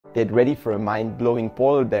Get ready for a mind-blowing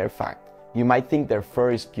polar bear fact. You might think their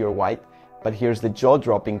fur is pure white, but here's the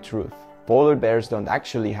jaw-dropping truth. Polar bears don't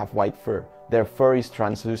actually have white fur. Their fur is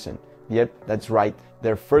translucent. Yep, that's right,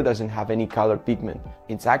 their fur doesn't have any color pigment.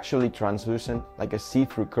 It's actually translucent, like a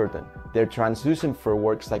see-through curtain. Their translucent fur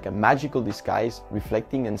works like a magical disguise,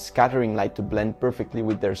 reflecting and scattering light to blend perfectly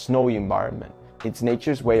with their snowy environment. It's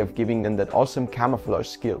nature's way of giving them that awesome camouflage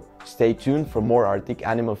skill. Stay tuned for more Arctic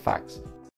animal facts.